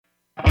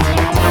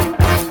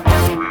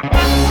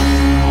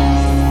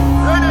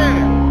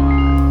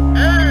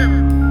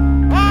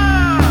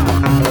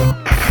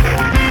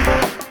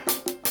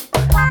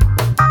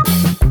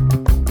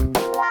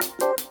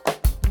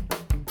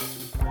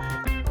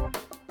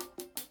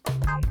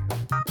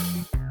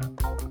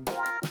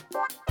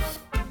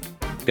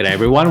G'day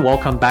everyone,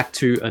 welcome back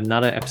to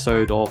another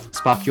episode of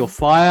Spark Your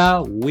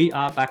Fire. We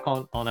are back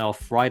on our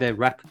Friday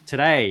wrap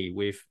today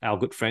with our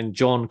good friend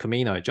John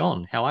Camino.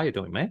 John, how are you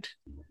doing, mate?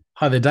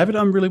 Hi there, David.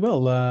 I'm really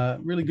well,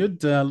 really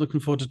good.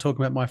 Looking forward to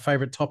talking about my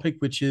favorite topic,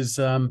 which is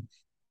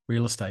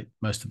real estate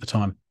most of the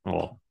time.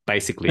 Well,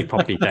 basically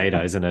property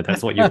data, isn't it?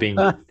 That's what you've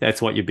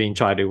been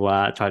trying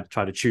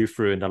to chew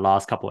through in the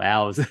last couple of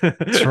hours.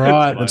 That's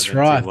right. That's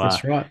right.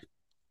 That's right.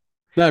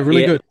 No,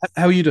 really yeah, good.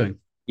 How are you doing?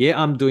 Yeah,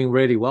 I'm doing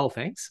really well,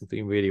 thanks. I'm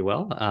doing really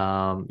well.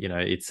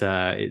 It's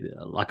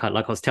like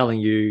I was telling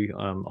you,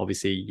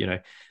 obviously,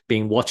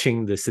 been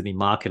watching the Sydney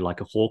market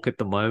like a hawk at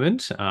the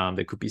moment.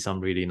 There could be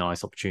some really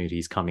nice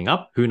opportunities coming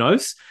up. Who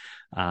knows?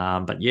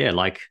 But yeah,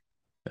 like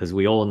as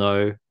we all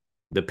know,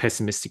 the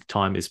pessimistic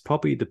time is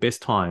probably the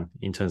best time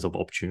in terms of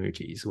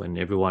opportunities when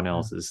everyone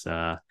else is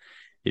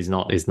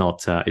not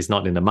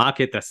in the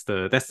market. That's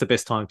the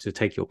best time to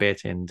take your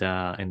bet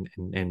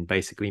and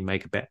basically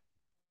make a bet.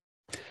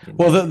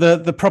 Well,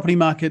 the property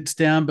market's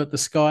down, but the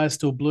sky is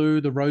still blue.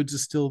 The roads are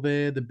still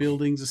there. The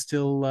buildings are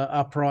still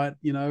upright.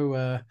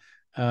 There's,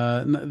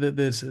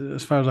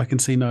 as far as I can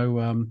see,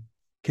 no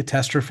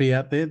catastrophe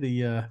out there.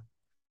 The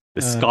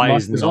sky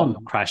is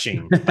not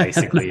crashing,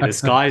 basically. No. The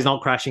sky is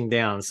not crashing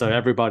down. So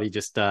everybody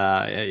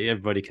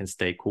everybody can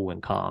stay cool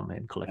and calm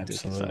and collected.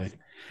 Absolutely. So,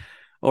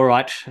 all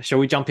right. Shall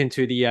we jump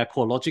into the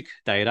CoreLogic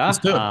data? Let's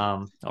do it.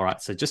 All right.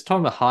 So just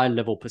from a high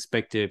level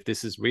perspective,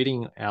 this is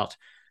reading out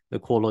the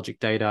CoreLogic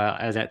data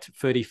as at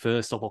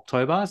 31st of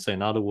October. So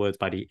in other words,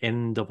 by the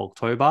end of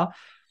October,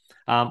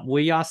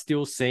 we are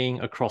still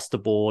seeing across the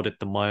board at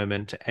the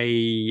moment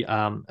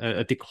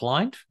a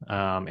decline.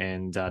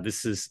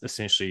 This is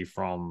essentially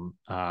from,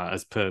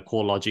 as per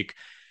CoreLogic,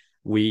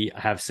 we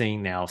have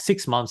seen now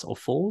 6 months of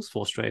falls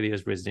for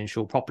Australia's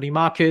residential property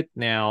market.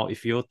 Now,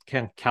 if you're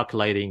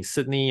calculating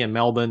Sydney and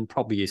Melbourne,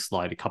 probably a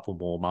slight a couple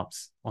more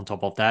months on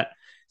top of that,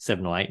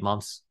 7 or 8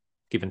 months,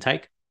 give and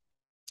take.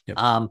 Yep.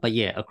 But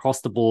yeah,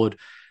 across the board,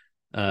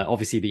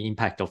 obviously the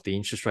impact of the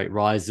interest rate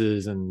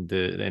rises and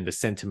the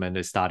sentiment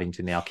is starting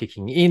to now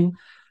kicking in.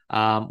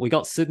 We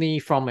got Sydney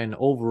from an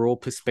overall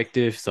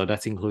perspective, so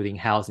that's including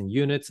housing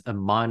units, a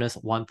minus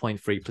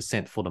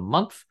 1.3% for the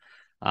month.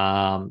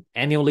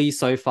 Annually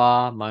so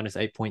far, minus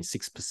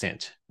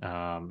 8.6%.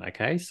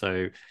 Okay,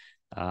 so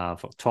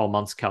for 12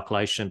 months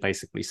calculation,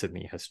 basically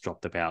Sydney has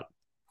dropped about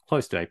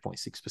close to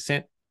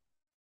 8.6%.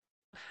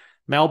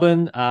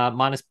 Melbourne,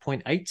 minus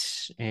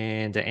 0.8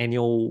 and an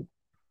annual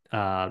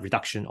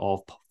reduction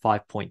of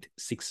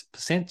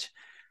 5.6%.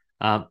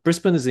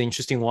 Brisbane is an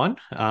interesting one.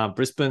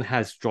 Brisbane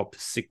has dropped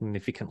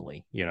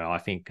significantly. I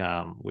think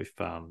with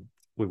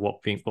what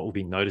we've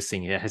been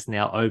noticing, it has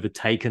now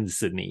overtaken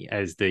Sydney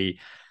as the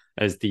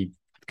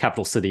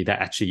capital city that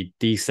actually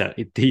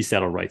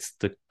decelerates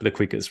the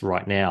quickest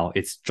right now.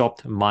 It's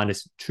dropped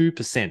minus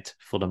 2%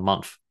 for the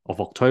month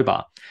of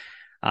October.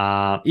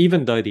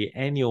 Even though the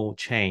annual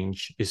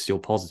change is still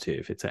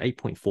positive, it's an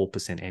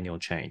 8.4% annual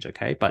change.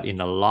 Okay, but in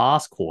the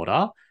last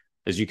quarter,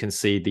 as you can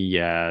see,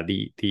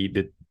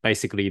 the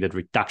basically the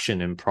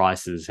reduction in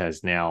prices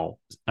has now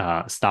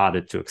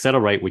started to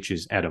accelerate, which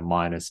is at a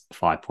minus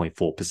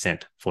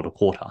 5.4% for the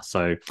quarter.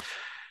 So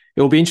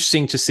it will be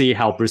interesting to see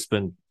how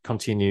Brisbane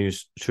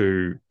continues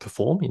to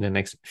perform in the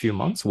next few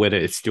months, whether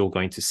it's still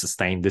going to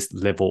sustain this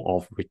level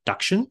of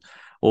reduction,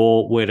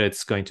 or whether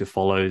it's going to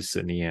follow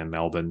Sydney and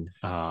Melbourne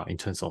in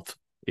terms of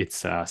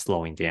its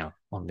slowing down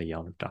on the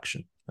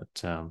reduction.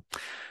 But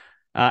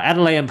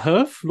Adelaide and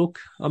Perth look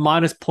a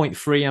minus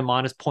 0.3 and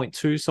minus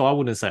 0.2. So I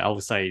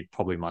would say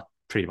probably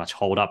pretty much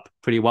hold up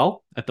pretty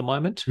well at the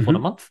moment for the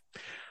month.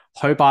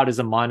 Hobart is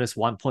a minus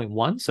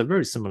 1.1, so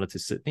very similar to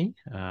Sydney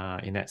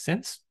in that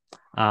sense.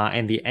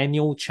 And the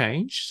annual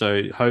change,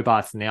 so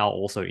Hobart's now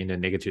also in the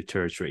negative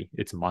territory.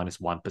 It's minus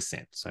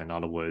 1%. So in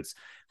other words,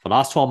 for the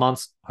last 12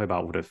 months,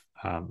 Hobart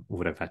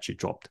would have actually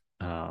dropped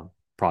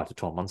prior to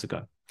 12 months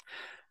ago.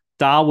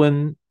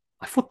 Darwin,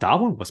 I thought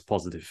Darwin was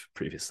positive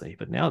previously,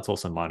 but now it's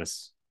also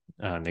minus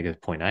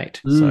negative 0.8.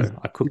 So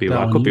I could be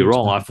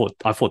wrong. I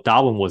thought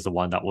Darwin was the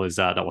one that was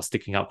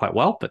sticking up quite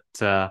well, but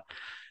so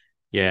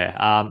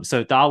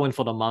Darwin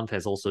for the month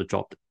has also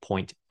dropped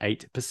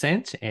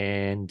 0.8%,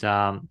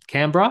 and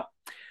Canberra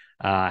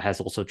has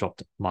also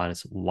dropped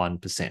minus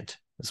 1%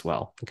 as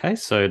well. Okay,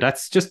 so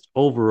that's just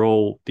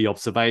overall the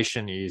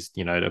observation is,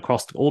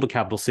 across all the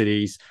capital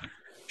cities,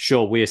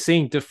 sure, we are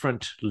seeing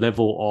different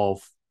level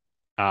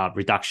of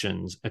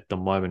reductions at the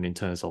moment in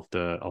terms of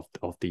the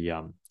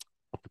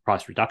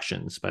price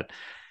reductions, but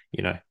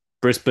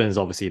Brisbane is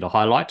obviously the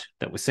highlight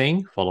that we're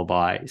seeing, followed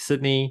by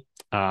Sydney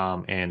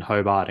and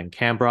Hobart and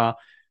Canberra,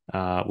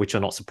 which are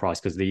not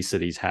surprised because these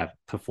cities have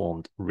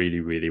performed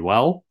really, really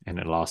well in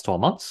the last 12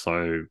 months.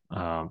 So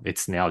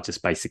it's now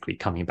just basically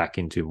coming back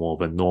into more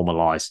of a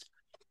normalized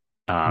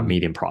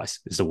median price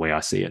is the way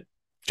I see it.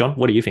 John,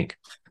 what do you think?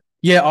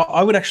 Yeah,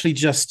 I would actually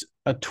just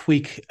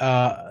tweak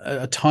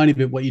a tiny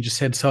bit what you just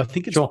said. So I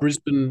think it's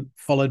Brisbane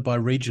followed by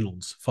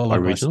regionals. Followed by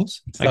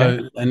regionals? So,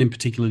 okay. And in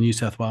particular, New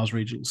South Wales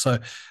regionals. So,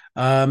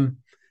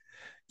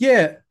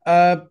 Yeah,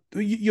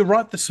 you're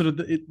right. The sort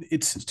of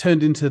it's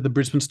turned into the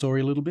Brisbane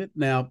story a little bit.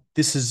 Now,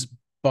 this is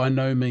by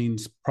no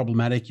means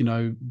problematic.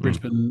 Mm.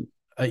 Brisbane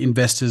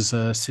investors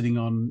are sitting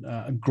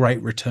on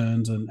great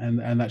returns,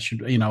 and that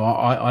should,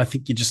 I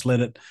think you just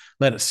let it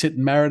sit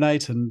and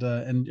marinate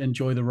and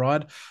enjoy the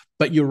ride.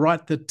 But you're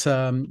right that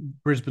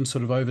Brisbane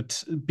sort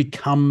of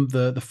become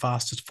the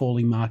fastest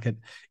falling market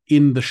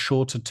in the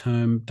shorter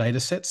term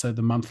data set, so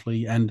the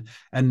monthly and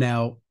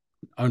now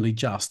only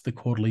just the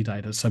quarterly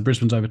data. So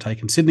Brisbane's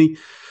overtaken Sydney.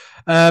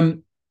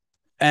 Um,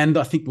 and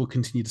I think we'll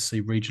continue to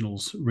see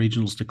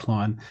regionals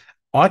decline.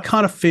 I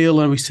kind of feel,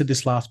 and we said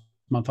this last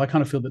month, I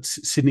kind of feel that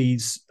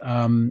Sydney's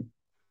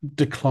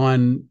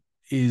decline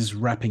is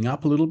wrapping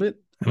up a little bit.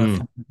 And I Mm.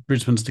 think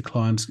Brisbane's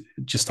decline's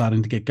just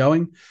starting to get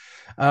going.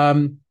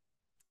 Um,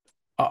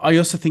 I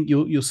also think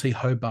you'll see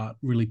Hobart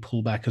really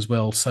pull back as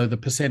well. So the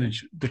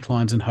percentage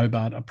declines in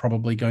Hobart are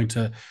probably going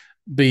to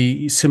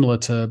be similar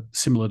to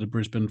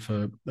Brisbane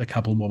for a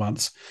couple more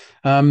months.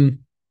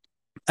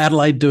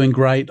 Adelaide doing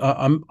great.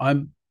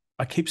 I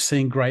keep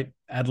seeing great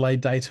Adelaide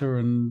data,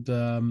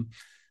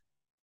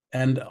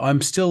 and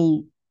I'm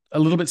still a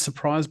little bit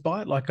surprised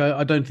by it. Like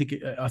I don't think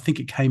I think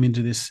it came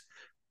into this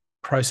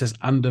process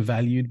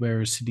undervalued,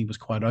 whereas Sydney was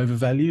quite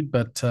overvalued.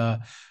 But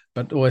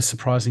always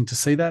surprising to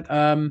see that.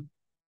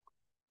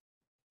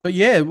 But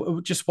yeah,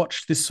 just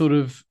watched this sort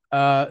of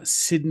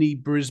Sydney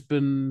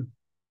Brisbane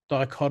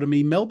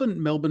dichotomy.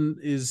 Melbourne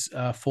is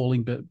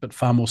falling, but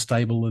far more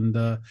stable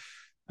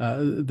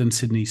than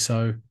Sydney.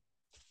 So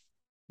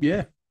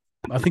yeah,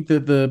 I think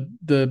that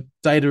the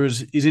data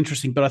is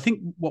interesting. But I think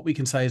what we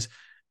can say is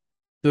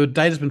the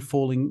data's been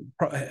falling.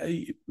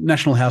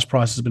 National house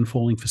prices have been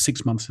falling for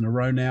 6 months in a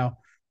row now.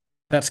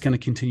 That's going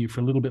to continue for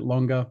a little bit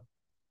longer,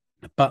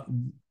 but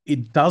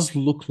it does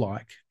look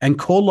like, and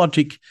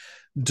CoreLogic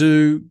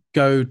do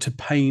go to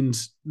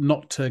pains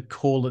not to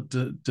call it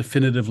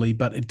definitively,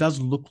 but it does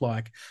look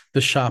like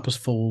the sharpest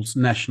falls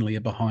nationally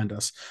are behind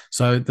us.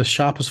 So the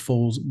sharpest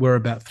falls were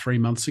about 3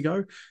 months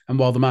ago, and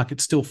while the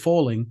market's still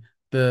falling,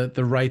 the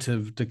rate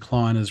of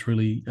decline has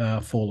really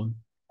fallen.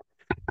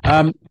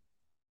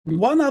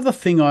 One other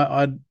thing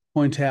I'd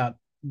point out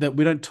that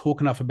we don't talk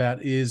enough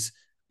about is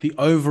the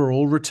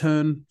overall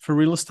return for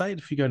real estate.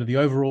 If you go to the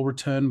overall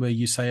return, where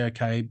you say,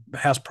 okay,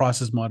 house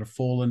prices might have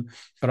fallen,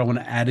 but I want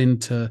to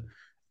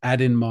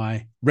add in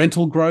my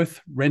rental growth,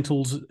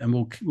 rentals, and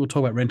we'll talk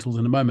about rentals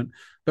in a moment.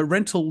 But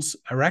rentals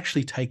are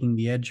actually taking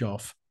the edge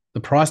off the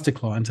price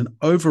declines, and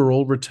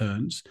overall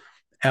returns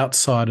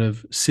outside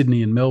of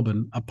Sydney and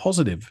Melbourne are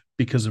positive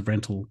because of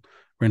rental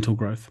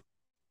growth.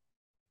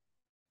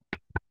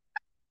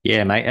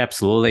 Yeah, mate,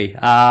 absolutely.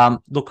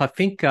 Look, I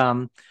think,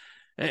 and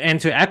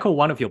to echo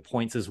one of your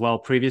points as well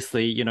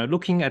previously,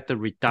 looking at the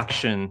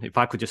reduction, if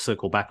I could just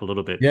circle back a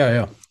little bit,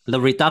 Yeah. the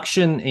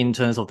reduction in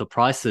terms of the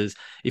prices,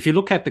 if you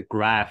look at the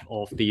graph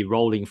of the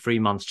rolling 3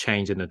 months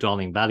change in the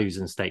dwelling values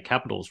in state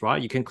capitals,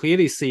 right, you can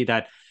clearly see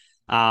that,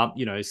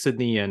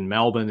 Sydney and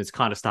Melbourne has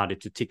kind of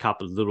started to tick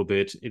up a little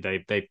bit.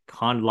 They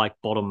kind of like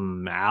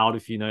bottom out,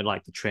 if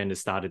like the trend has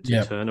started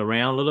to turn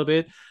around a little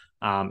bit,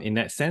 in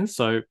that sense.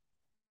 So,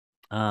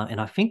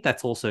 and I think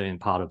that's also in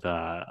part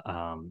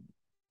of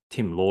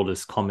Tim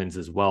Lawless' comments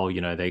as well.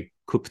 They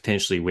could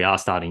potentially, we are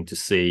starting to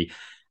see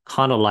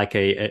kind of like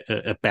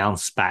a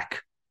bounce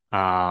back,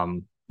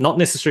 not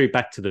necessarily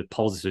back to the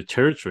positive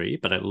territory,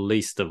 but at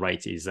least the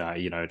rate is,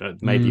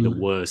 maybe the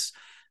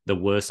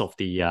worst of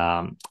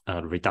the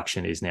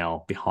reduction is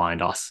now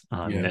behind us.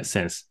 In that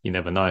sense, you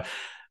never know.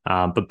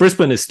 But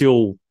Brisbane is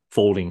still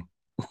falling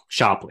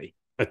sharply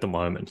at the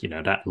moment.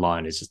 That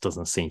line just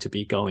doesn't seem to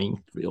be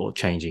going or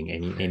changing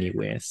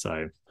anywhere.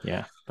 So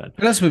yeah, but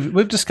as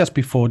we've discussed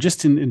before,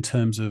 just in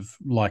terms of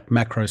like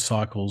macro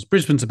cycles,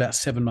 Brisbane's about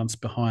 7 months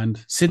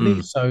behind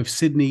Sydney. So if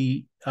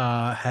Sydney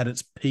had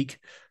its peak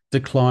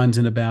declines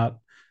in about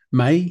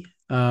May,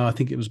 I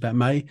think it was about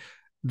May,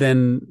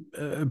 then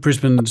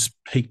Brisbane's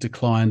peak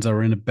declines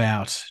are in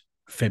about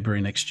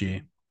February next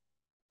year,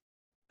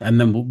 and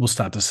then we'll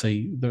start to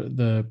see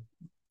the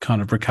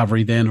kind of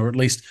recovery then, or at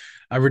least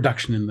a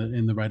reduction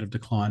in the rate of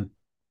decline,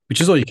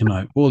 which is all you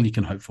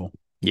can hope for.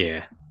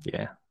 Yeah,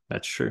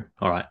 that's true.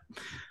 All right.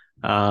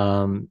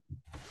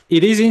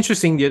 It is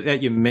interesting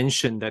that you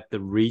mentioned that the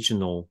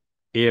regional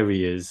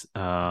areas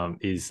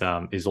is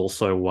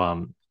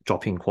also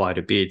dropping quite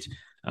a bit.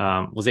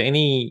 Was there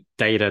any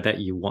data that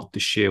you want to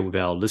share with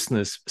our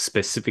listeners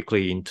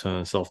specifically in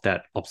terms of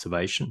that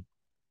observation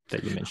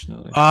that you mentioned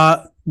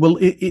earlier? Well,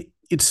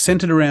 it's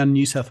centered around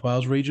New South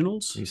Wales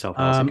regionals. New South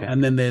Wales, okay.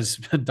 And then there's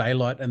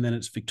Daylight, and then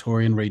it's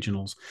Victorian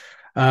regionals.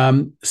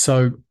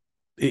 So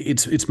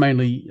it's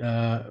mainly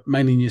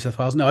New South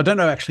Wales. Now, I don't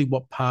know actually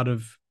what part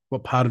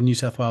of New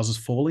South Wales is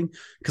falling,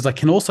 because I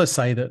can also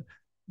say that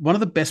one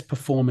of the best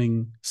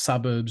performing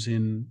suburbs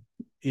in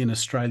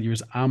Australia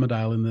is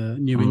Armidale in the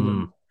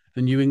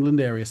New England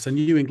area. So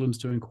New England's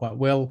doing quite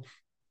well,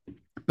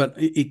 but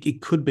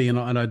it could be, and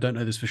I don't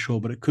know this for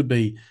sure, but it could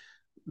be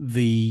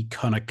the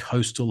kind of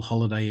coastal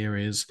holiday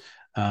areas,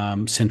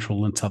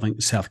 central and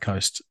south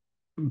coast.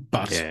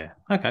 But yeah,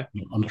 okay,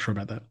 I'm not sure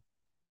about that.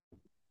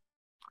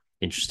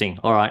 Interesting.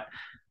 All right.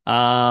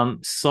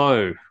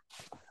 So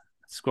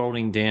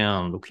scrolling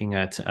down, looking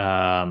at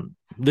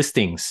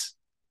listings.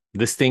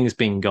 Listings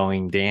been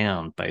going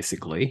down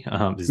basically.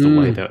 Is the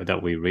way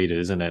that we read it,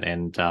 isn't it?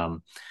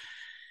 And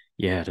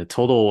yeah, the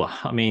total.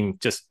 I mean,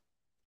 just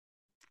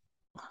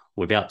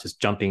without just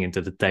jumping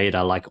into the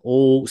data, like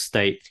all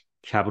state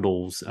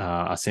capitals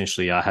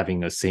essentially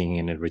are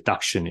seeing a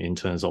reduction in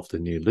terms of the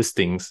new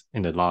listings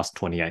in the last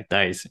 28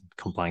 days,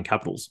 combined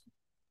capitals.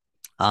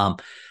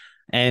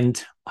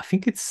 And I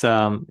think it's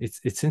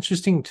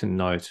interesting to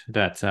note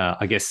that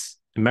I guess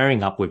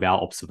marrying up with our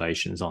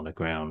observations on the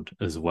ground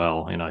as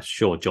well. And I'm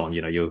sure, John,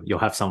 you'll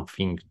have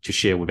something to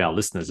share with our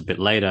listeners a bit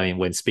later, and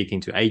when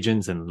speaking to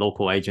agents and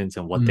local agents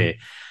and what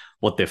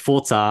their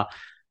thoughts are.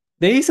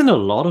 There isn't a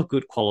lot of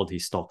good quality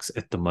stocks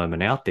at the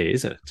moment out there,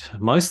 is it?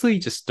 Mostly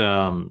just,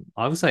 I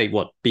would say,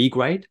 B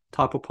grade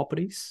type of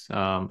properties.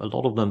 A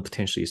lot of them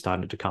potentially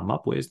starting to come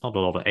up with not a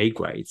lot of A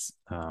grades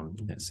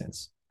in that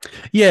sense.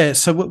 Yeah.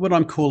 So what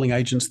I'm calling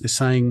agents, they're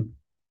saying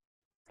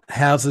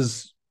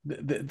houses,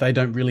 they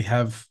don't really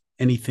have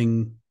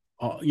anything,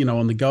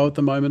 on the go at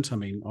the moment. I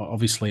mean,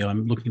 obviously,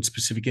 I'm looking at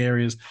specific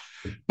areas,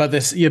 but they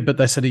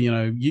said,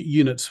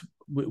 units,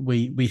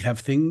 we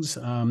have things.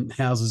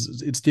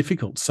 Houses, it's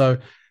difficult. So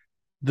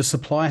the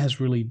supply has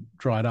really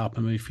dried up.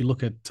 I mean, if you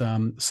look at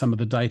some of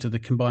the data, the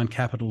combined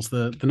capitals,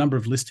 the number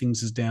of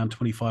listings is down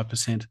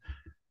 25%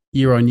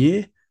 year on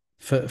year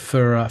for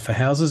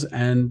houses,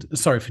 and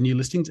for new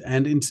listings.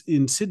 And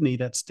in Sydney,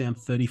 that's down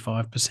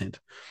 35%.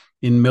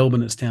 In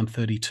Melbourne, it's down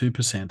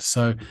 32%.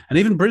 So, and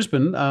even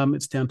Brisbane,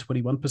 it's down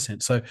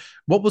 21%. So,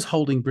 what was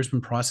holding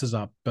Brisbane prices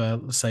up,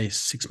 let's say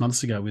 6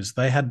 months ago, is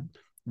they had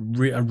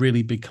a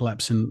really big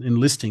collapse in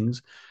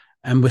listings,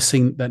 and we're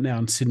seeing that now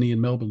in Sydney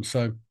and Melbourne.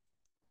 So,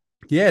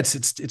 yeah,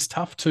 it's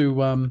tough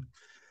to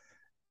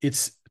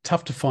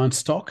find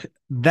stock.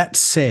 That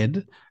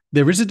said,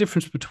 there is a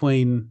difference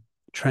between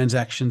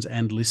transactions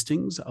and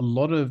listings.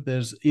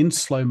 There's in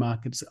slow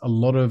markets, a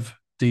lot of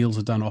deals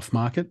are done off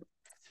market.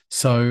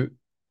 So,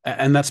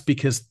 and that's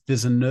because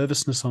there's a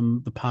nervousness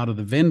on the part of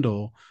the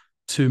vendor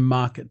to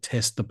market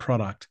test the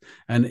product.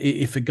 And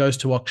if it goes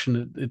to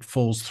auction, it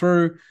falls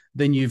through,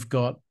 then you've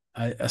got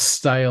a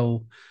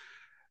stale,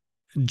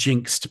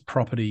 jinxed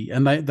property,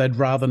 and they'd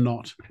rather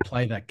not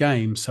play that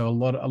game. So a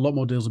lot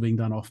more deals are being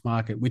done off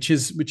market, which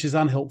is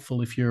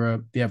unhelpful if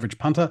you're the average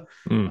punter.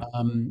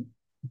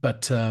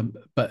 But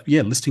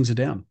yeah, listings are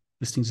down.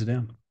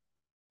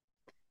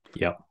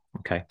 Yeah.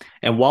 Okay.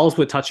 And whilst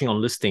we're touching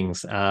on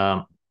listings,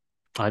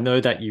 I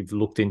know that you've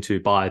looked into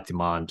buyer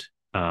demand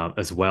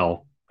as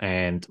well.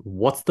 And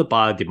what's the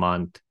buyer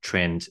demand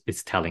trend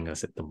it's telling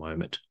us at the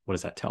moment? What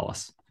does that tell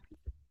us?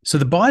 So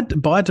the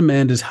buyer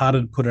demand is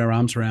harder to put our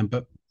arms around,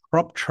 but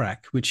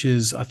PropTrack, which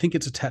is, I think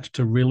it's attached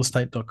to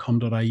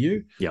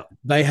realestate.com.au. Yeah.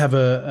 They have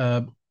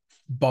a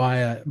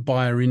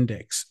buyer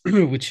index,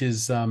 which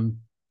is,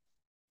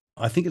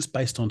 I think it's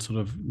based on sort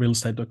of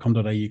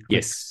realestate.com.au.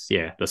 Yes.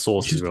 Yeah. The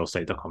source is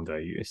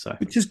realestate.com.au. So,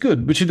 which is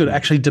good.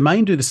 Actually,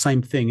 Domain do the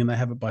same thing, and they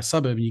have it by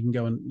suburb. And you can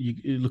go and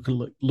you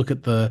look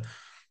at the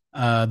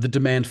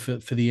demand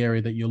for the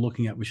area that you're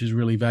looking at, which is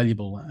really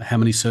valuable. How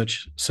many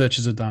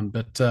searches are done?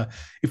 But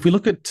if we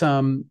look at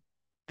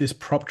this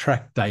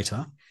PropTrack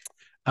data,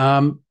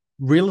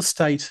 real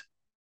estate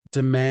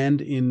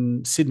demand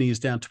in Sydney is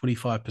down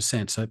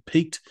 25%. So it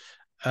peaked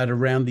at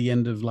around the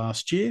end of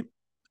last year,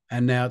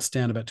 and now it's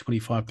down about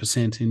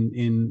 25%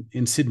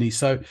 in Sydney.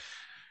 So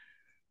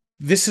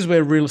this is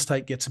where real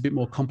estate gets a bit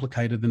more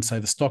complicated than, say,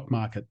 the stock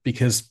market,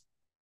 because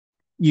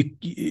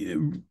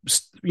in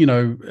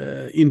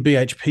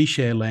BHP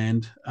share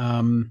land,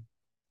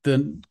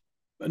 the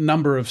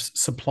number of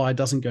supply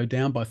doesn't go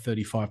down by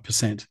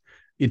 35%.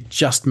 It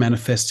just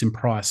manifests in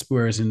price,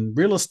 whereas in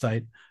real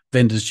estate,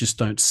 vendors just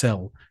don't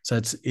sell. So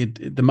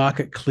the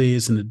market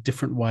clears in a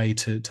different way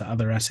to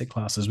other asset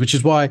classes, which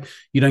is why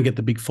you don't get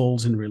the big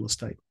falls in real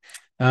estate.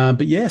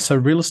 But yeah, so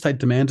real estate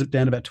demand is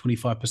down about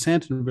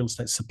 25%, and real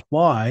estate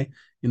supply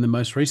in the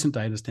most recent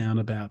data is down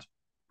about,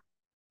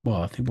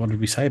 I think, what did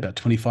we say, about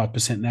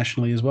 25%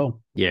 nationally as well.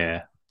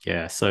 Yeah.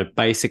 Yeah. So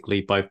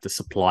basically both the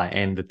supply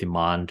and the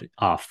demand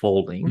are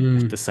falling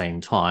at the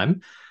same time.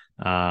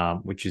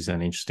 Which is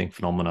an interesting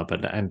phenomenon,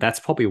 and that's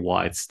probably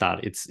why it's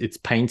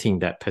painting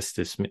that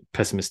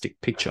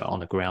pessimistic picture on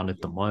the ground at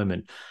the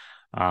moment.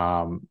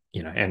 And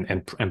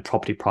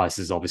property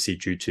prices obviously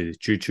due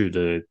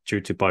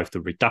to both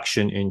the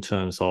reduction in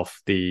terms of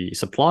the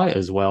supply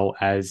as well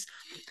as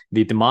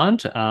the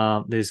demand.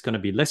 There's going to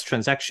be less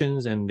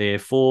transactions, and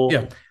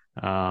therefore,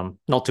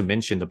 not to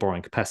mention the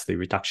borrowing capacity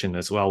reduction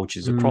as well, which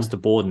is across the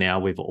board now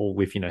with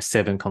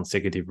 7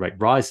 consecutive rate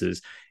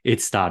rises.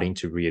 It's starting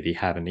to really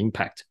have an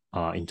impact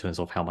in terms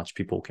of how much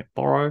people can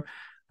borrow,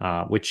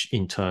 which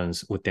in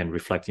turns would then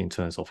reflect in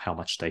terms of how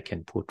much they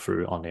can put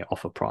through on their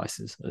offer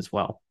prices as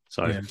well.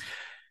 So,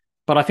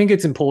 but I think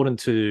it's important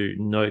to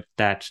note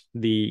that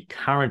the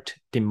current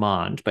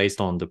demand,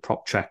 based on the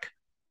PropTrack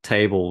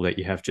table that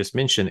you have just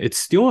mentioned, it's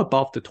still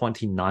above the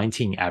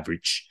 2019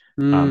 average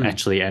Mm.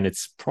 actually, and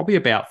it's probably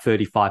about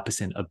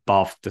 35%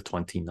 above the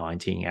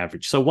 2019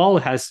 average. So while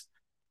it has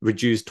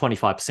reduced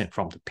 25%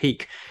 from the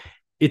peak,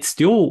 it's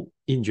still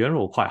in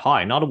general quite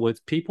high. In other words,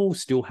 people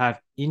still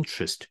have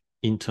interest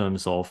in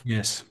terms of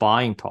Yes.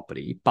 buying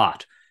property,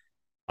 but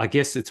I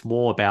guess it's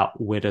more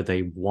about whether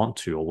they want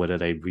to or whether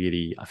they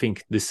really. I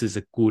think this is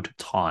a good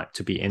time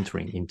to be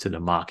entering into the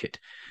market.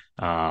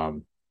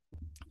 Um,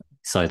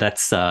 so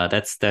that's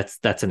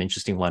an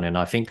interesting one, and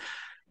I think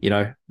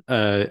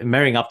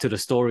marrying up to the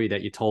story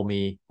that you told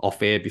me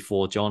off air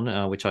before,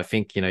 John, which I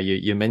think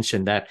you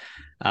mentioned that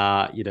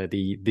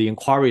the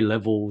inquiry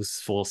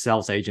levels for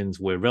sales agents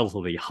were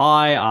relatively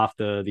high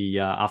after the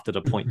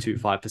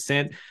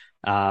 0.25%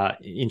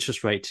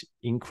 interest rate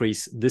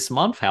increase this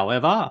month.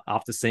 However,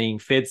 after seeing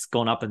Fed's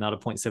gone up another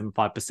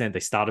 0.75%, they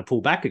started to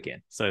pull back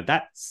again. So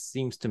that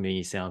seems to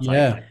me sounds like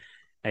Yeah.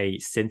 a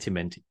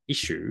sentiment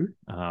issue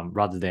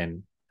rather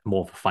than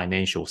more of a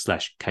financial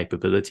 /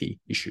 capability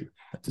issue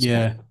at this point.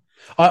 Yeah.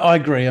 I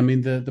agree. I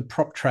mean, the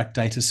prop track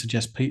data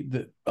suggests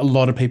that a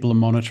lot of people are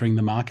monitoring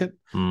the market.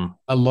 Mm.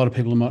 A lot of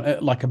people are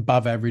like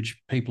above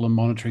average people are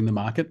monitoring the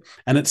market,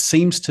 and it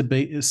seems to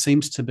be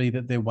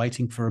that they're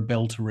waiting for a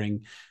bell to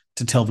ring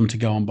to tell them to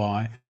go and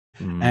buy.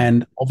 Mm.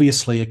 And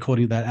obviously,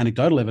 according to that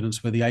anecdotal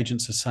evidence, where the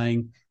agents are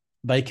saying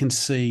they can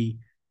see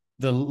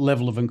the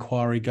level of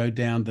inquiry go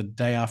down the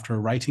day after a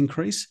rate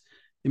increase,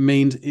 it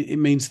means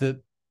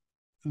that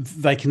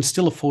they can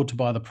still afford to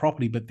buy the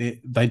property, but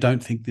they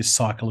don't think this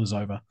cycle is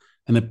over.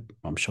 And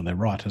I'm sure they're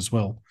right as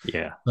well.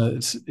 Yeah.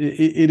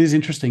 It is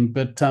interesting.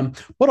 But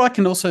what I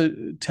can also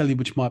tell you,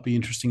 which might be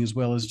interesting as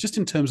well, is just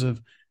in terms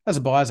of as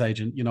a buyer's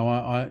agent,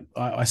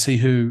 I see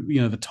who,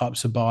 the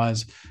types of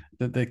buyers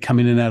that come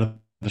in and out of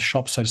the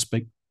shop, so to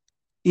speak.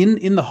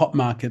 In the hot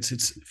markets,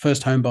 it's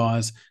first home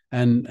buyers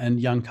and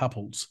young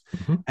couples.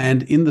 Mm-hmm.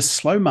 And in the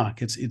slow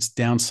markets, it's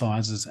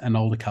downsizers and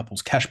older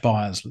couples, cash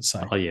buyers, let's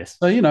say. Oh, yes.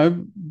 So,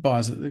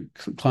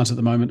 clients at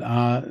the moment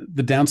are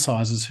the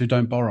downsizers who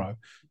don't borrow.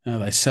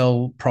 They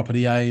sell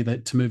property A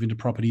to move into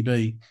property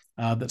B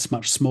that's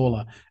much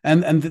smaller.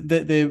 And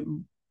they're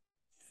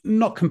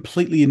not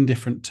completely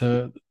indifferent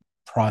to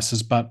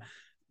prices, but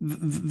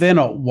they're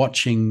not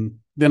watching,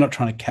 they're not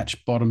trying to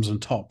catch bottoms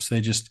and tops. They're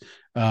just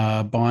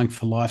buying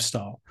for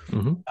lifestyle.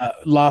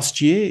 Mm-hmm.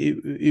 Last year,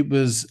 it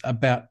was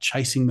about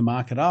chasing the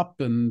market up,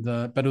 but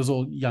it was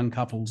all young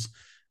couples.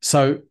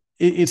 So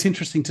it's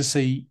interesting to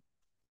see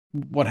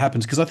what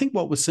happens, because I think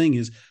what we're seeing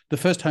is the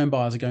first home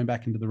buyers are going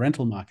back into the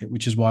rental market,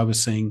 which is why we're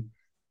seeing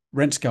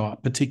rents go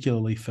up,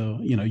 particularly for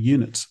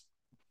units.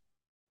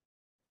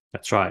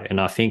 That's right. And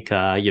I think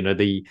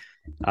the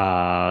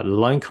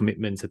loan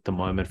commitments at the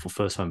moment for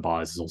first home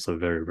buyers is also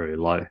very, very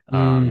low.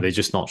 They're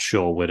just not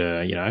sure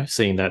whether,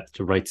 seeing that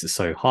the rates are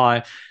so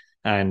high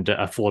and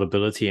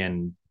affordability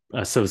and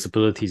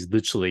serviceability is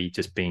literally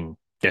just being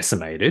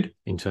decimated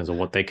in terms of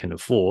what they can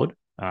afford.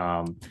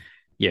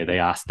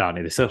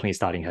 They're certainly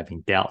starting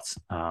having doubts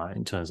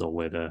in terms of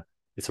whether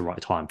it's the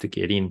right time to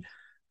get in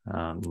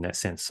that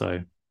sense.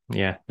 So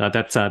yeah, no,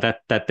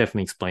 that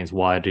definitely explains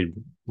why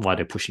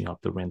they're pushing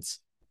up the rents.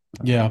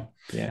 Yeah.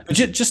 Yeah. But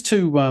just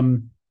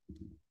to,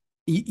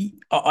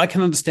 I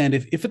can understand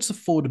if it's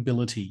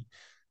affordability,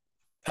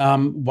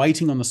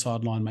 waiting on the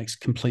sideline makes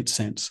complete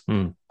sense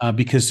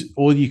because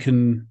all you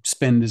can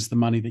spend is the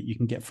money that you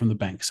can get from the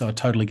bank. So I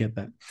totally get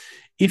that.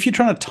 If you're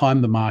trying to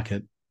time the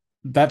market,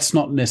 that's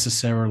not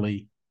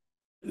necessarily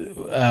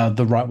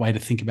the right way to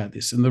think about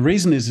this. And the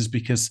reason is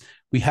because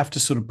we have to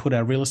sort of put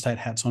our real estate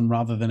hats on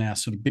rather than our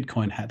sort of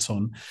Bitcoin hats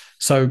on.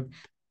 So,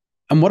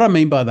 and what I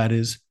mean by that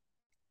is,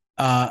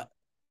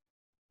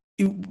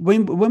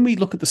 when we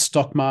look at the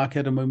stock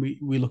market and when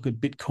we look at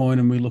Bitcoin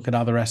and we look at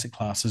other asset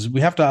classes,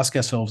 we have to ask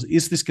ourselves,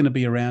 is this going to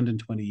be around in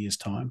 20 years'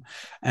 time?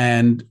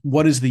 And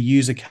what is the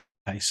user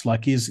case?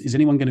 Like, is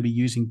anyone going to be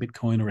using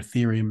Bitcoin or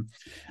Ethereum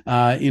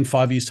in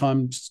 5 years'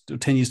 time,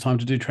 10 years' time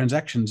to do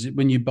transactions?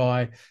 When you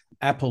buy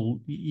Apple,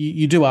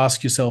 you do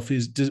ask yourself,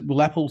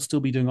 will Apple still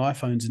be doing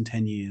iPhones in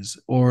 10 years?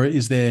 Or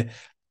is there,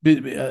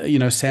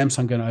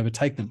 Samsung going to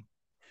overtake them?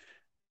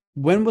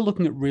 When we're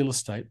looking at real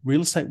estate we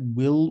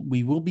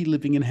will be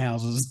living in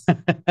houses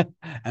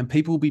and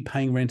people will be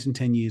paying rent in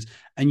 10 years.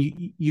 And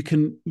you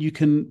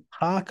can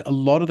park a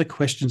lot of the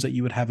questions that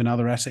you would have in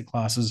other asset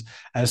classes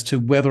as to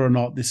whether or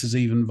not this is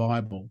even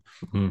viable.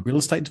 Mm-hmm. Real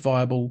estate's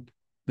viable.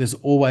 There's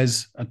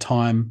always a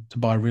time to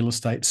buy real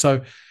estate.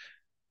 So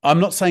I'm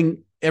not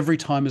saying every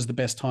time is the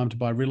best time to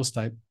buy real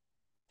estate,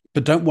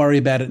 but don't worry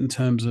about it in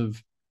terms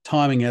of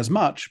timing as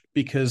much,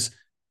 because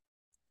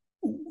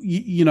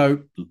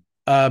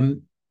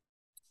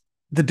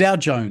the Dow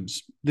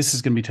Jones, this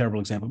is going to be a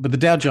terrible example, but the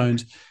Dow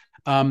Jones,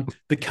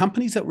 the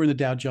companies that were in the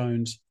Dow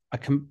Jones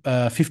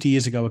 50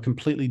 years ago are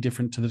completely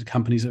different to the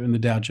companies that are in the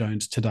Dow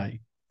Jones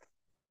today.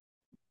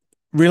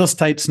 Real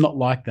estate's not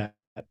like that.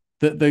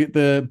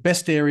 The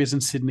best areas in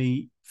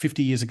Sydney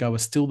 50 years ago are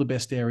still the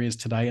best areas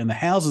today, and the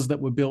houses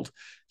that were built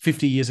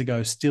 50 years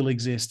ago still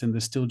exist, and they're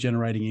still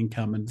generating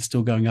income and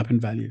still going up in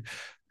value.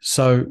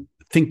 So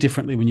think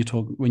differently when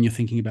you're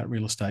thinking about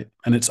real estate,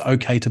 and it's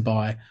okay to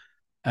buy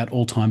at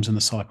all times in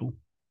the cycle.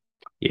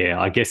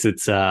 Yeah, I guess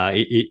it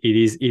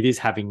is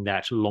having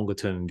that longer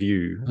term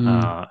view,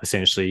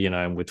 essentially, you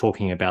know, and we're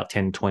talking about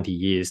 10, 20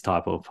 years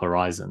type of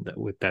horizon that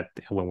with that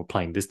when we're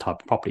playing this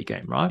type of property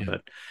game, right?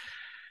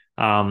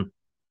 Yeah. Um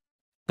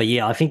but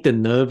yeah, I think the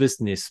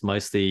nervousness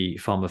mostly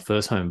from a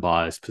first home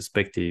buyer's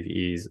perspective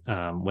is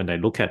when they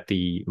look at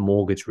the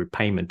mortgage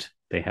repayment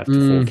they have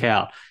to fork Mm,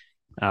 out.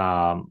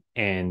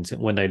 And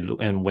when they look,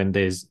 and when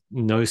there's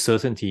no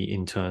certainty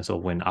in terms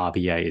of when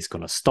RBA is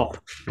going to stop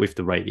with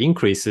the rate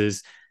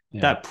increases,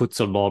 yeah. that puts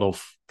a lot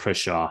of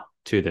pressure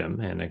to them.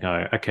 And they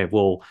go, okay,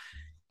 well,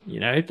 you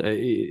know,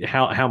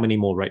 how many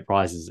more rate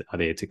rises are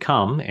there to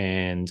come?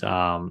 And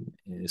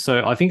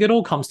so I think it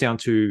all comes down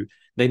to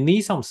they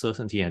need some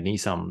certainty and need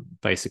some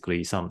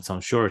basically some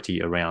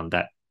surety around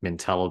that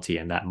mentality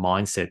and that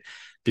mindset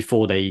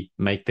before they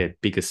make their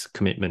biggest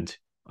commitment,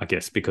 I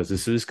guess, because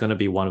this is going to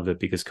be one of the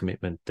biggest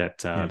commitment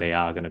that Yeah. they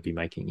are going to be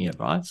making Yeah. in,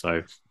 right?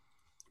 So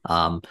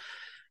um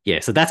yeah,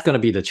 so that's going to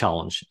be the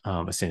challenge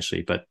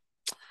essentially. But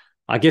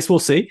I guess we'll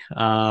see.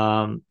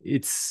 I'm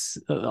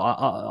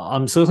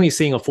certainly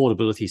seeing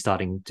affordability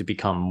starting to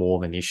become more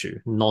of an issue,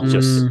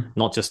 Mm,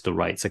 not just the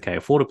rates. Okay,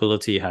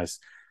 affordability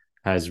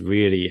has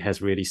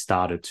really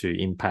started to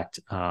impact.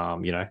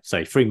 You know,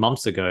 say 3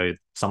 months ago,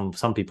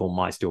 some people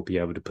might still be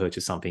able to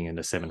purchase something in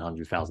the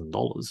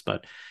 $700,000,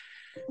 but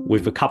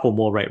with a couple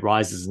more rate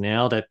rises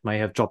now, that may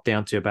have dropped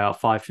down to about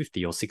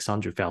 550 or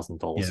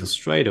 $600,000. yeah. So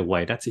straight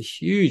away, that's a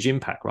huge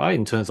impact, right,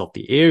 in terms of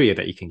the area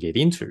that you can get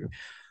into.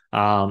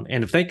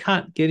 And if they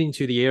can't get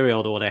into the area,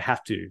 or they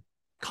have to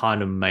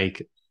kind of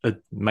make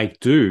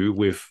do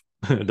with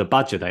the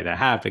budget that they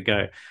have, they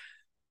go,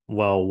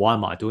 well, why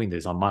am I doing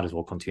this? I might as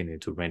well continue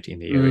to rent in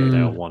the area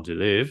that I Mm, want to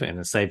live and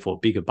then save for a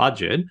bigger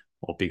budget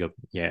or bigger,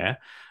 yeah.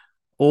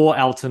 Or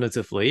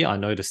alternatively, I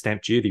know the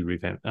stamp duty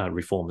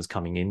reform is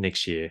coming in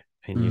next year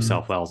in New mm,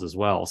 South Wales as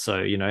well. So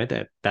you know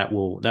that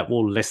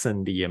will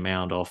lessen the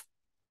amount of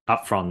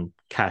upfront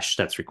cash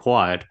that's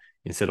required.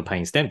 Instead of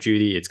paying stamp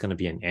duty, it's going to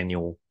be an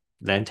annual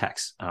land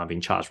tax being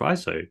charged, right?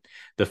 So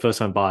the first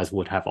home buyers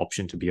would have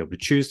option to be able to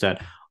choose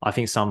that. I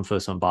think some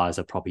first home buyers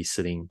are probably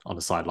sitting on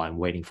the sideline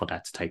waiting for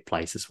that to take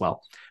place as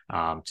well,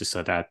 just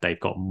so that they've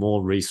got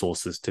more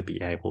resources to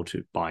be able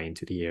to buy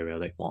into the area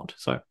they want.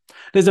 So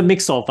there's a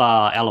mix of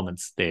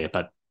elements there,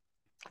 but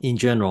in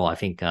general, I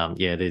think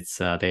yeah, it's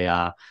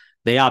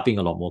they are being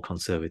a lot more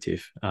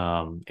conservative,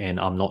 and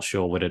I'm not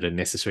sure whether they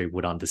necessarily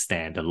would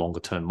understand the longer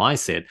term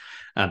mindset,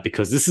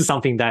 because this is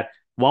something that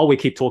while we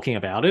keep talking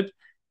about it,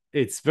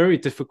 it's very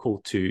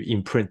difficult to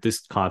imprint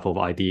this type of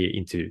idea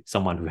into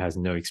someone who has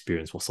no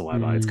experience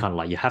whatsoever. It's mm. kind of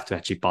like you have to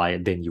actually buy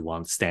it, then you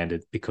understand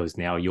it because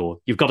now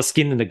you've got a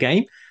skin in the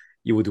game.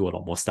 You will do a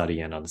lot more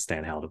study and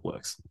understand how it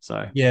works.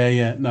 So Yeah,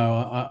 yeah.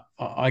 No,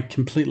 I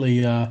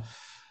completely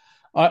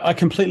I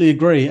completely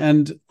agree.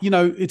 And, you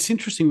know, it's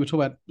interesting. We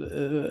talked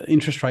about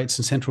interest rates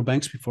and central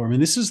banks before. I mean,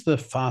 this is the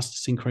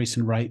fastest increase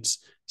in rates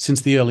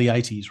since the early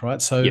 80s,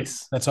 right? So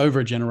yes, that's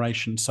over a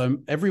generation. So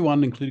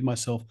everyone, including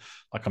myself,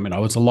 like, I mean, I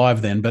was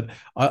alive then, but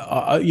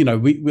you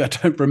know, I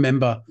don't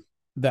remember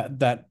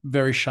that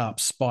very sharp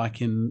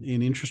spike in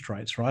interest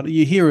rates, right?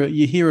 You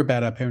hear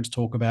about our parents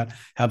talk about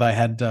how they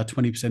had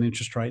 20%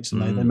 interest rates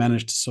and they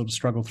managed to sort of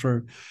struggle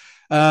through.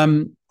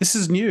 This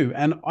is new,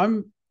 and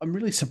I'm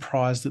really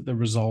surprised at the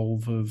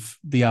resolve of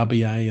the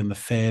RBA and the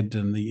Fed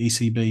and the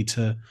ECB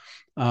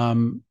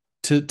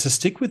to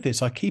stick with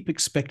this. I keep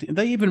expecting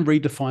they even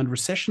redefined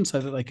recession so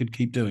that they could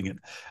keep doing it.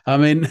 I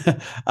mean,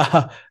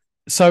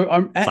 it's like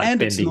and it's an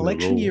bending the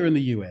election rule. year in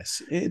the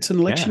US. It's an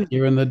election Yeah.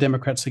 year, and the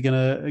Democrats are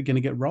gonna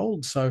get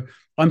rolled. So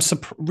I'm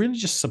really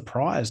just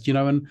surprised, you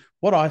know. And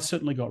what I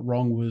certainly got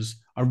wrong was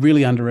I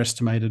really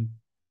underestimated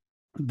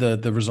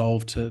the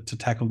resolve to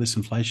tackle this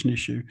inflation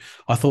issue.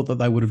 I thought that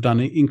they would have done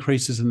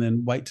increases and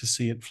then wait to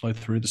see it flow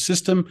through the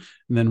system,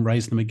 and then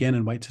raise them again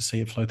and wait to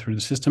see it flow through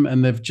the system.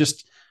 And they've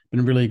just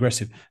been really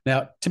aggressive.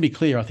 Now, to be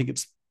clear, I think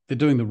they're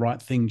doing the right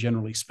thing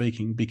generally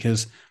speaking,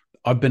 because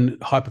I've been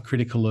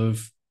hypercritical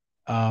of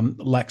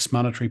lax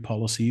monetary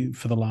policy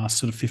for the last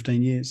sort of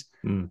 15 years.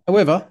 Mm.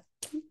 However,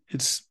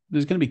 there's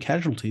going to be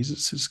casualties.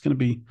 It's going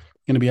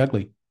to be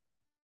ugly.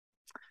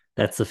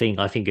 That's the thing.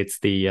 I think it's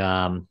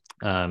the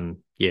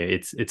yeah,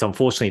 it's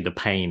unfortunately the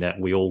pain that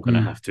we all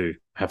gonna Mm.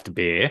 have to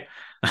bear.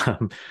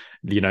 Um,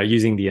 you know,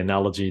 using the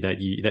analogy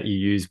that you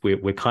use,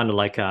 we're kind of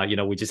like you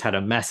know, we just had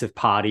a massive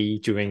party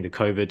during the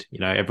COVID. You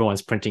know,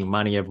 everyone's printing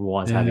money,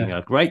 everyone's having Yeah,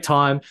 a great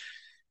time.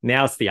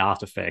 Now it's the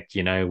after effect.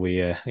 You know,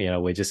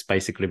 we're just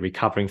basically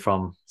recovering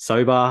from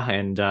sober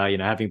and you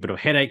know, having a bit of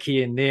headache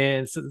here and there.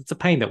 It's a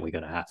pain that we're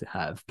gonna to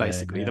have yeah,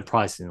 basically yeah, the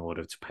price in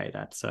order to pay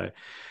that. So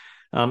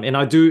and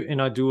I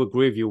do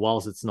agree with you.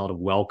 Whilst it's not a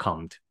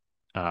welcomed,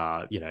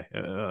 you know,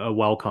 a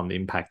welcomed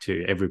impact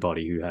to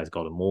everybody who has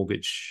got a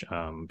mortgage,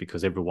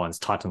 because everyone's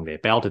tightening their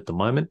belt at the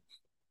moment.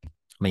 I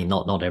mean,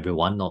 not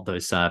everyone, not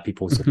those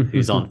people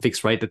who's on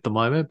fixed rate at the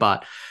moment,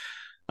 but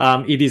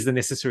it is the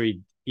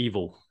necessary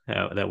evil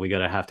that we're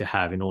going to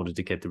have in order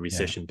to get the yeah,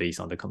 recession beast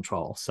under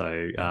control.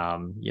 So, yeah.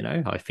 you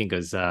know, I think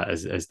as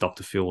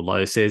Dr. Phil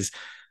Lowe says,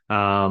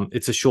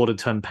 It's a shorter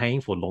term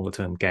pain for longer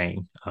term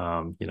gain,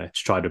 to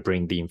try to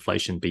bring the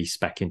inflation beast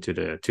back into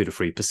the 2 to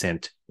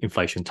 3%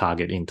 inflation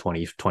target in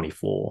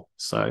 2024.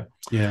 So,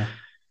 yeah.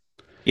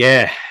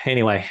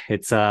 Anyway,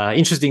 it's an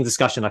interesting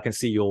discussion. I can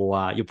see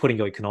you're putting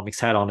your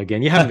economics hat on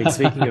again. You haven't been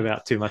speaking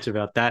about too much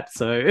about that,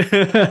 so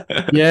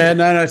Yeah,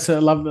 no, it's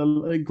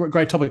a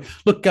great topic.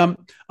 Look,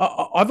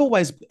 I've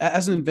always,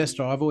 as an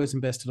investor, I've always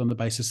invested on the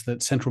basis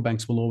that central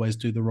banks will always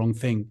do the wrong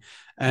thing,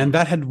 and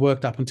that had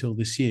worked up until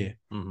this year.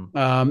 And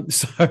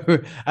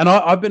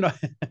I've been,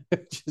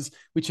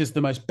 which is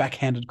the most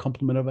backhanded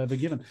compliment I've ever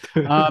given.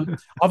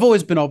 I've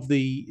always been of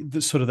the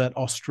sort of that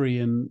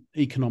Austrian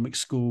economic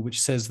school,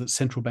 which says that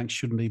central banks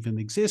shouldn't even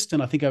exist.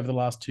 And I think over the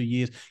last 2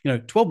 years,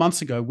 12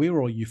 months ago, we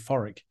were all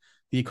euphoric.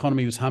 The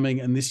economy was humming,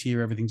 and this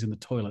year everything's in the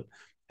toilet.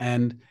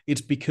 And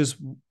it's because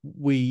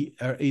we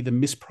are either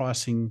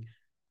mispricing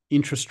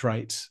interest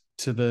rates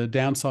to the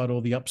downside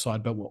or the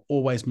upside, but we're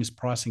always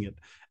mispricing it.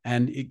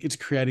 And it's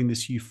creating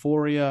this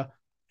euphoria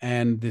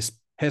and this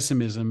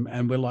pessimism.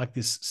 And we're like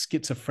this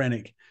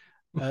schizophrenic.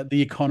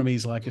 The economy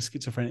is like a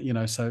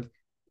schizophrenic, so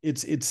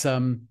it's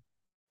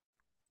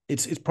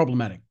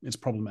problematic. It's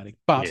problematic.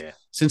 But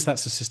since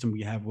that's the system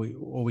we have,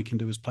 all we can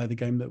do is play the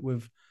game that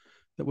we've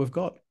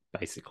got.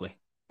 Basically.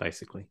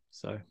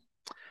 So,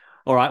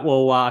 all right.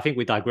 Well, I think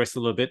we digressed a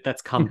little bit.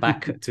 Let's come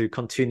back to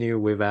continue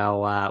with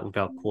our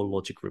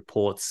CoreLogic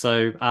reports.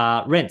 So,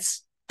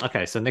 rents.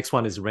 Okay. So next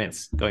one is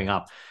rents going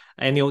up.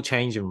 Annual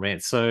change in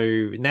rents.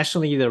 So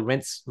nationally, the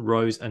rents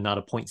rose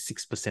another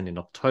 0.6% in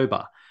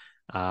October,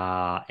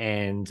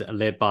 and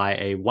led by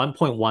a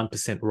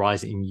 1.1%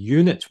 rise in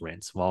unit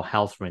rents, while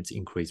house rents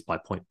increased by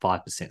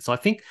 0.5%. So I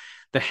think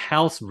the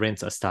house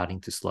rents are starting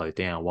to slow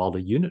down, while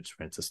the unit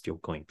rents are still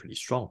going pretty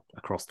strong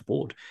across the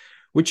board,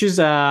 which is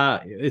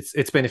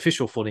it's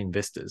beneficial for the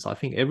investors. I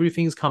think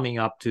everything's coming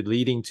up to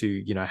leading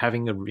to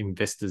having an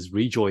investors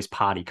rejoice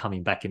party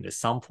coming back in at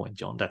some point,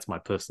 John. That's my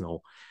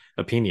personal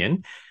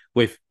opinion.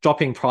 With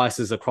dropping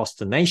prices across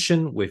the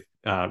nation, with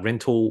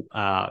rental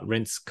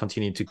rents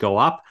continuing to go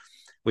up,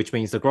 which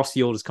means the gross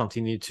yield is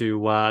continue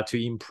to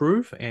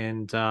improve,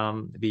 and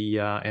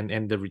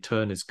the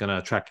return is going to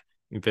attract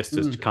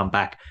investors to come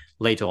back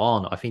later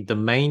on. I think the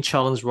main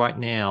challenge right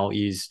now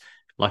is,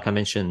 like I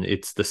mentioned,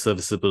 it's the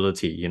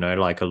serviceability.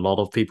 Like a lot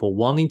of people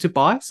wanting to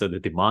buy, so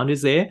the demand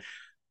is there,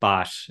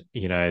 but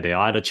they're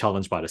either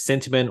challenged by the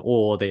sentiment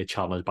or they're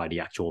challenged by the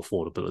actual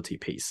affordability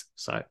piece.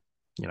 So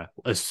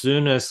as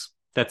soon as,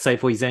 let's say,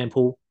 for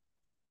example,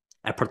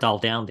 APRA dial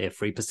down their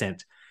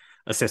 3%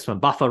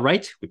 assessment buffer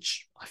rate,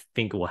 which I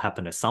think will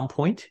happen at some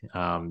point,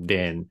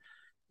 then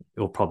it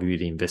will probably be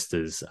the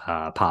investors'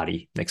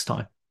 party next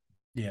time.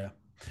 Yeah.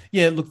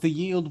 Look, the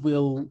yield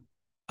will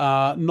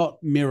not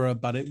mirror,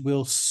 but it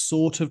will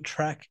sort of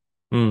track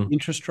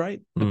interest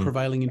rate, the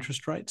prevailing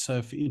interest rate. So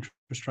if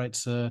interest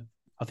rates are,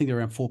 I think they're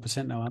around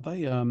 4% now, aren't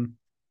they?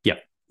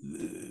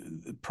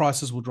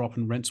 Prices will drop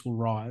and rents will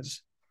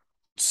rise,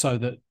 so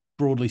that,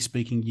 broadly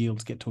speaking,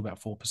 yields get to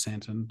about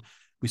 4%, and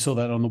we saw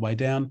that on the way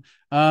down.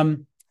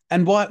 And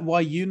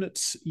why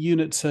units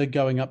are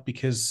going up?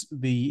 Because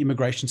the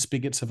immigration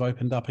spigots have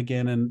opened up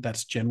again, and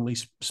that's, generally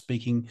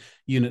speaking,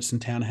 units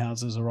and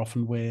townhouses are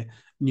often where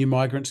new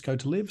migrants go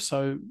to live.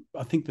 So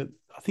I think it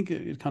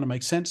kind of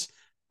makes sense.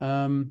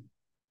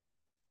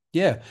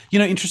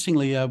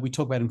 Interestingly, we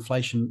talk about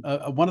inflation.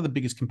 One of the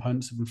biggest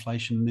components of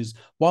inflation is,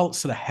 while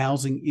sort of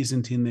housing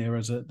isn't in there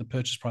as the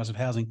purchase price of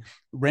housing,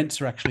 rents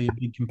are actually a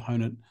big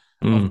component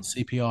of the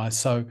CPI.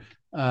 So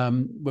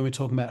when we're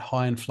talking about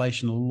high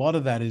inflation, a lot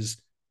of that is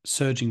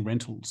surging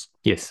rentals.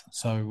 Yes.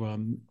 So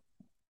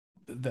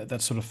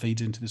that sort of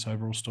feeds into this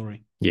overall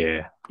story.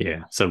 Yeah.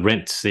 So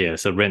rent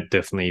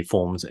definitely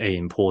forms an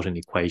important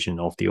equation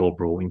of the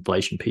overall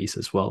inflation piece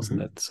as well,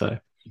 isn't it? So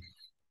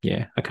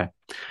yeah, okay.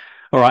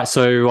 All right,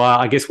 so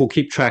I guess we'll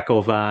keep track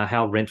of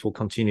how rent will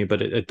continue,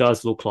 but it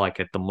does look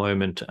like at the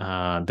moment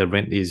the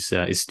rent is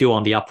still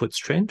on the upwards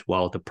trend,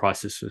 while the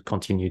prices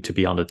continue to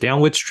be on the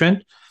downwards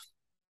trend.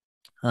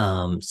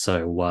 That's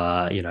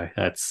why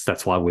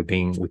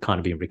we've kind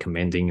of been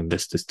recommending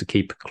investors to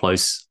keep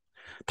close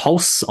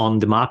pulse on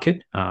the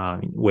market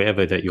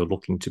wherever that you're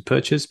looking to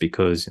purchase,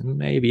 because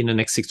maybe in the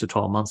next 6 to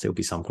 12 months there'll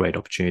be some great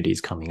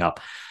opportunities coming up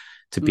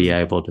to be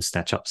able to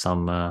snatch up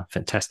some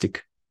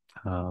fantastic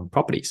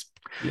properties.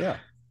 Yeah.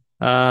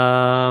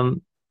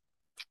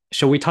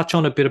 Shall we touch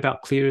on a bit about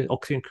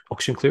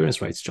auction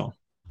clearance rates, John?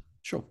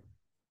 Sure.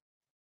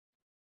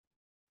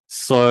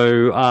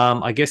 So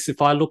I guess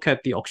if I look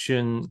at the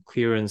Auction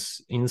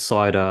Clearance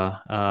Insider,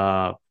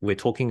 we're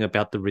talking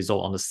about the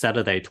result on the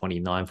Saturday,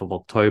 29th of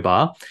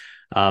October.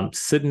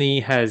 Sydney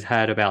has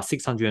had about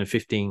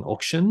 615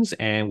 auctions,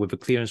 and with a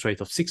clearance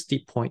rate of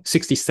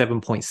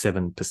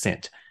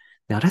 67.7%.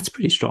 Now, that's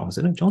pretty strong,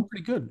 isn't it, John?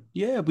 Pretty good.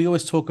 Yeah, we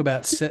always talk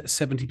about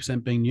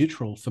 70% being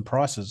neutral for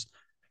prices.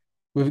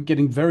 We're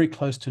getting very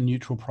close to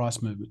neutral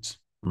price movements.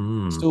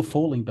 Still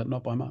falling, but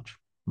not by much.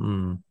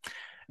 And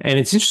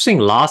it's interesting,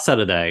 last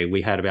Saturday,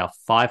 we had about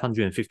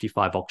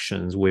 555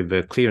 auctions with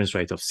a clearance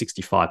rate of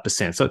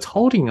 65%. So it's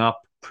holding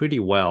up pretty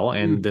well.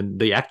 And then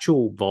the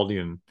actual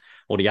volume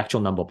or the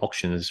actual number of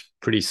auctions is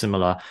pretty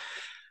similar.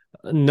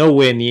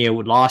 Nowhere near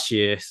last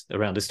year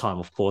around this time,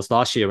 of course.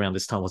 Last year around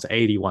this time was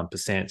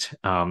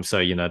 81%.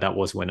 So, that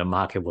was when the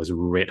market was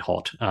red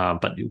hot.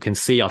 But you can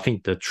see, I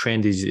think the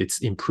trend is it's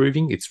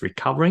improving, it's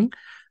recovering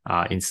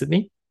in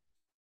Sydney.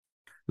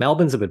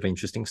 Melbourne's a bit of an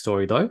interesting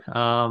story, though.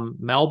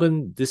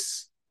 Melbourne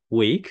this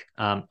week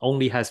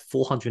only has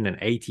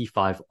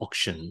 485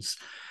 auctions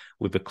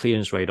with a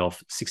clearance rate of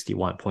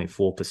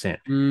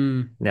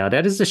 61.4%. Now,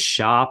 that is a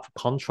sharp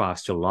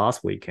contrast to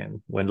last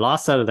weekend, when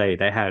last Saturday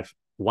they had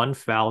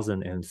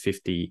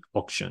 1,050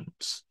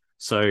 auctions.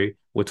 So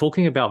we're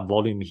talking about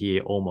volume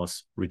here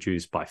almost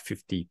reduced by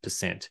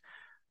 50%.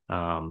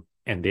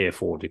 And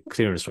therefore the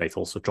clearance rate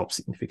also dropped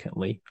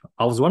significantly.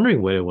 I was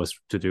wondering whether it was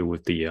to do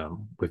with the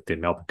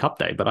Melbourne Cup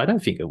Day, but I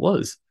don't think it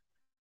was.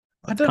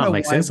 I don't know why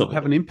it would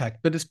have an impact,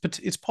 but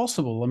it's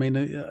possible. I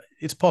mean,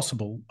 it's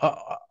possible.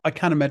 I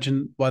can't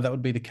imagine why that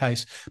would be the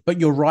case. But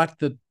you're right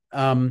that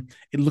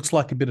it looks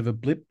like a bit of a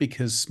blip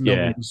because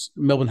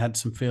Melbourne had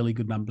some fairly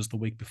good numbers the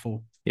week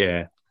before.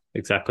 Yeah,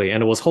 exactly.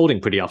 And it was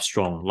holding pretty up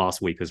strong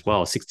last week as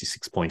well,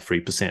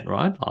 66.3%,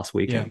 right? Last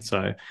weekend.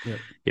 So,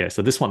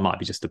 so this one might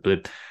be just a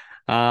blip.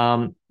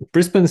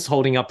 Brisbane's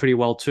holding up pretty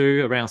well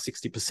too, around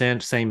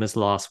 60%, same as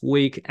last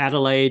week.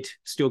 Adelaide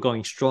still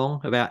going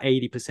strong, about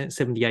 80%,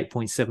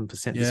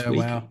 78.7% this week.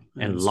 Wow.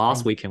 And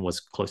last weekend was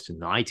close to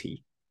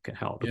 90. Look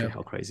at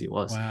how crazy it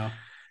was. Wow.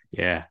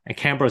 Yeah, and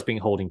Canberra's been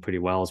holding pretty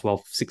well as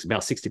well,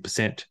 about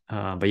 60%.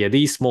 But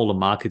these smaller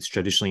markets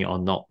traditionally are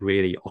not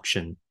really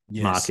auction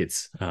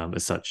markets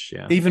as such.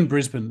 Yeah, even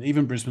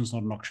Brisbane's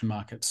not an auction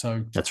market.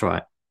 So that's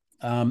right.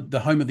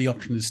 The home of the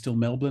auction is still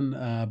Melbourne,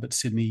 but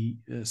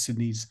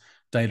Sydney's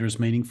data is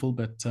meaningful.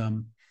 But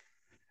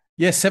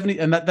 70,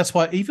 and that's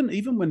why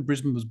even when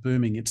Brisbane was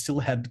booming, it still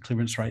had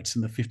clearance rates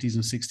in the 50s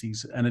and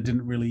 60s, and it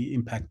didn't really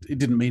impact. It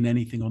didn't mean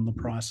anything on the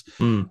price.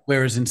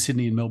 Whereas in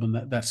Sydney and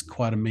Melbourne, that's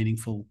quite a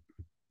meaningful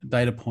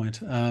data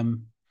point. Nearly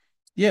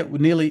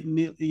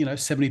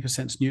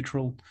 70% is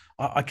neutral.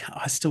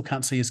 I still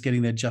can't see us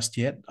getting there just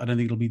yet. I don't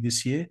think it'll be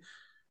this year,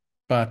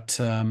 but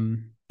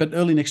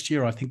early next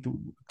year, I think the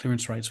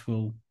clearance rates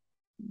will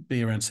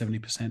be around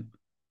 70%.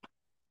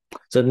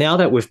 So now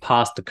that we've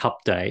passed the Cup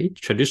Day,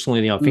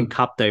 traditionally, I think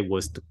Cup Day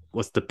was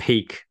the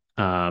peak.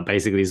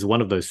 Basically, it's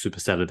one of those super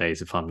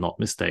Saturdays, if I'm not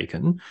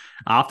mistaken.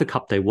 After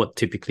Cup Day, what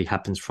typically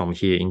happens from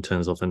here in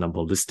terms of the number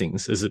of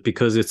listings? Is it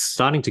because it's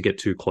starting to get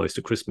too close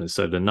to Christmas,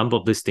 so the number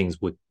of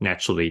listings would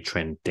naturally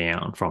trend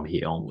down from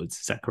here onwards?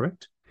 Is that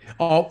correct?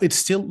 Oh,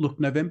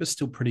 November's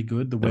still pretty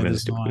good. The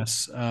weather's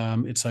nice.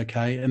 It's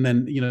okay. And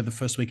then, the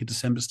first week of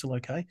December is still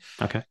okay.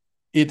 Okay.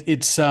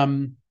 It's a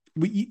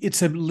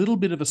little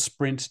bit of a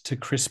sprint to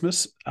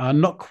Christmas.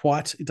 Not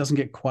quite. It doesn't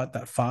get quite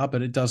that far,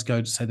 but it does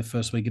go to, say, the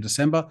first week of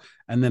December,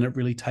 and then it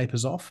really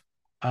tapers off.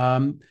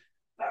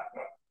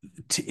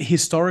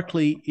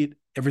 Historically,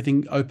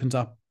 everything opens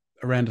up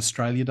around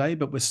Australia Day,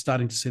 but we're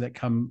starting to see that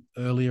come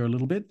earlier a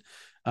little bit.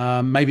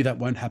 Maybe that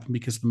won't happen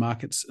because the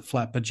market's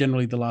flat, but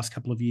generally the last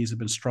couple of years have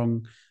been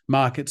strong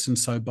markets, and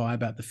so by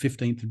about the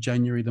 15th of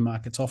January, the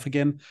market's off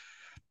again.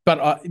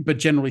 But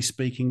generally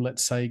speaking,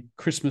 let's say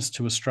Christmas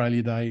to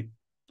Australia Day,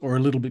 or a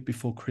little bit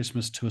before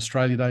Christmas to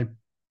Australia Day,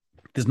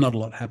 there's not a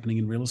lot happening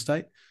in real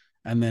estate.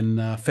 And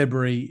then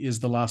February is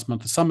the last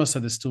month of summer, so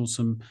there's still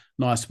some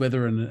nice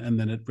weather, and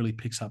then it really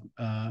picks up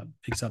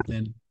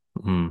then.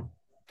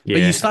 Yeah.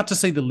 But you start to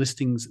see the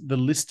listings,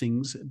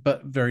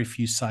 but very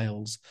few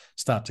sales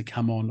start to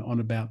come on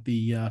about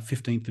the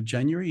 15th of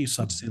January. You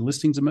start to see the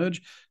listings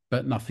emerge,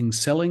 but nothing's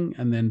selling.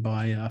 And then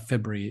by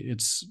February,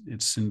 it's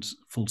in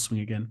full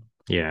swing again.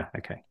 Yeah.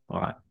 Okay.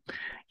 All right.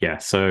 Yeah.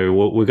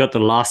 So we've got the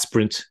last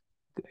sprint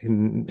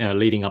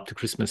leading up to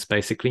Christmas,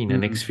 basically in the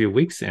next few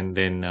weeks, and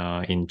then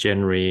in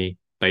January,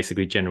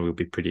 January will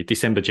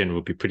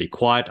be pretty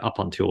quiet up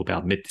until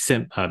about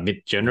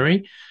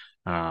mid-January.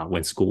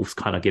 When school's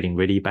kind of getting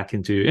ready back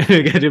into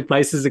getting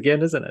places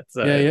again, isn't it?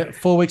 So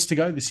 4 weeks to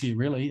go this year,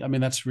 really. I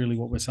mean, that's really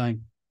what we're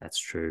saying. That's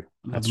true.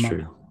 That's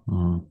true.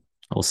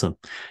 Awesome.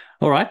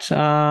 All right.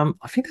 I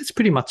think that's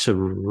pretty much a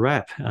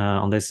wrap.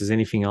 Unless there's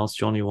anything else,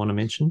 John, you want to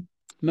mention?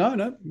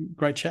 No.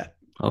 Great chat.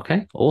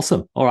 Okay.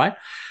 Awesome. All right.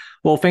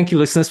 Well, thank you,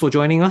 listeners, for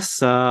joining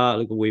us.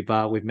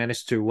 We've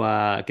managed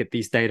to get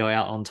these data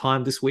out on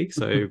time this week,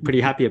 so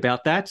pretty happy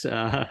about that.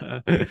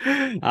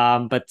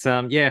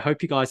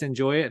 Hope you guys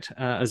enjoy it.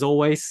 As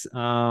always,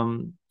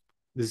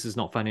 this is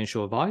not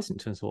financial advice in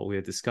terms of what we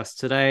have discussed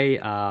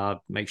today.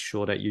 Make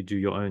sure that you do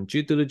your own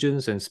due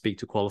diligence and speak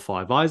to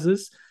qualified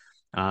advisors,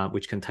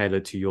 which can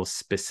tailor to your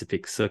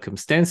specific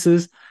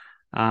circumstances.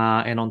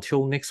 And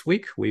until next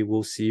week, we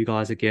will see you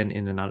guys again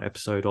in another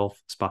episode of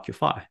Spark Your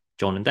Fire.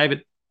 John and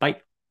David,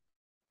 bye.